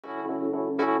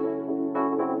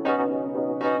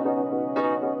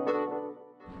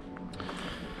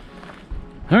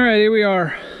All right, here we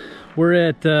are. We're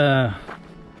at, I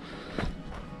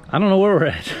don't know where we're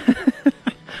at.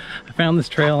 I found this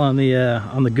trail on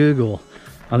the Google,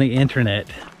 on the internet.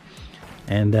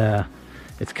 And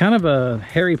it's kind of a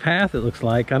hairy path, it looks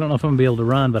like. I don't know if I'm gonna be able to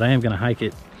run, but I am gonna hike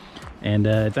it. And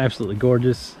it's absolutely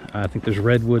gorgeous. I think there's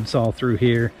redwoods all through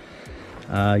here.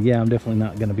 Yeah, I'm definitely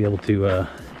not gonna be able to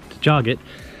jog it.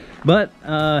 But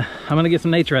I'm gonna get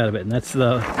some nature out of it. And that's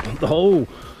the whole,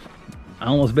 I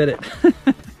almost bit it.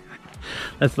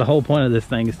 That's the whole point of this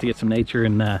thing, is to get some nature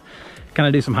and kind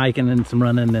of do some hiking and some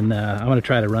running. And I'm gonna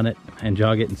try to run it and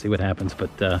jog it and see what happens.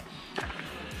 But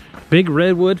big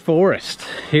redwood forest,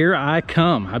 here I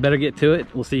come. I better get to it.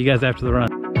 We'll see you guys after the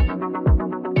run.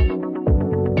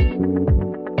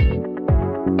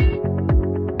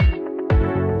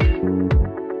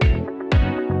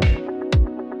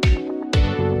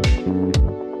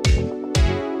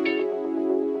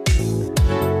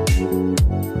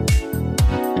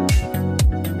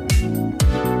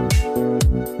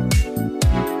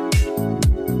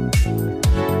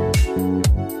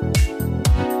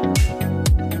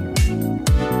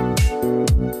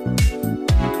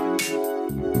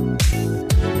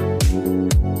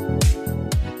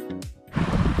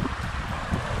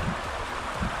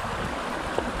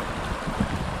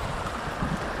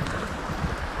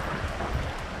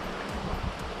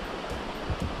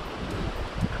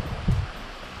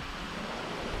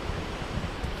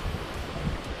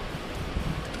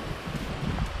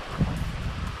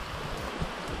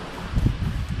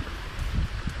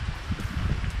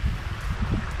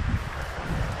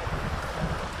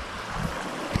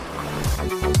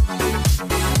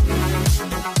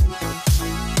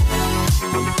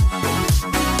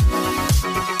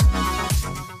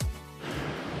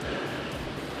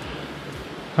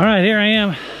 All right, here I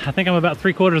am. I think I'm about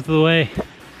 3/4 of the way.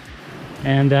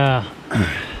 And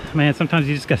man, sometimes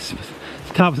you just gotta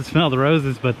stop and smell the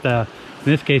roses, but in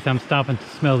this case I'm stopping to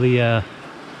smell the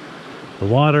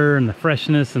water and the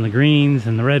freshness and the greens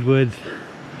and the redwoods.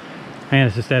 Man,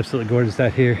 it's just absolutely gorgeous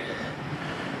out here.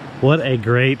 What a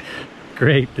great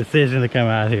decision to come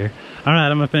out here. All right,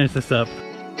 I'm gonna finish this up.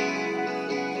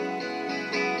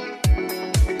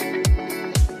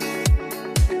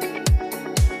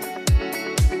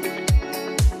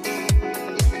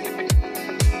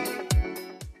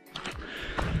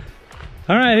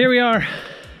 All right, here we are,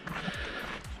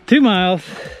 2 miles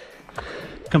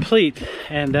complete,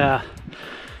 and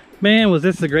man, was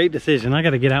this a great decision. I got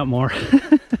to get out more.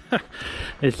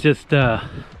 It's just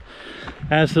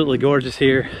absolutely gorgeous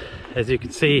here, as you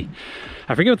can see.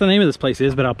 I forget what the name of this place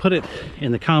is, but I'll put it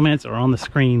in the comments or on the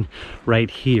screen right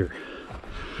here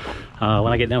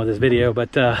when I get done with this video.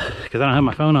 But because I don't have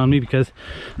my phone on me, because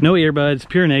no earbuds,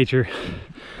 pure nature,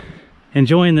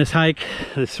 enjoying this hike,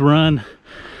 this run,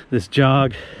 this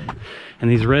jog,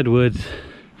 and these redwoods.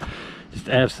 Just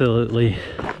absolutely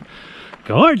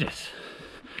gorgeous.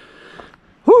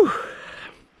 Whew,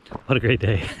 what a great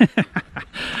day.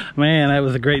 Man, that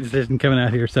was a great decision coming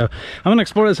out here. So I'm gonna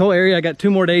explore this whole area. I got 2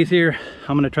 more days here.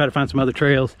 I'm gonna try to find some other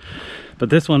trails, but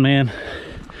this one, man,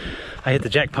 I hit the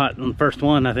jackpot on the first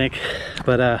one, I think.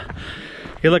 But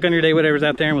good luck on your day, whatever's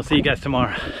out there, and we'll see you guys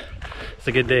tomorrow. It's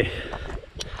a good day.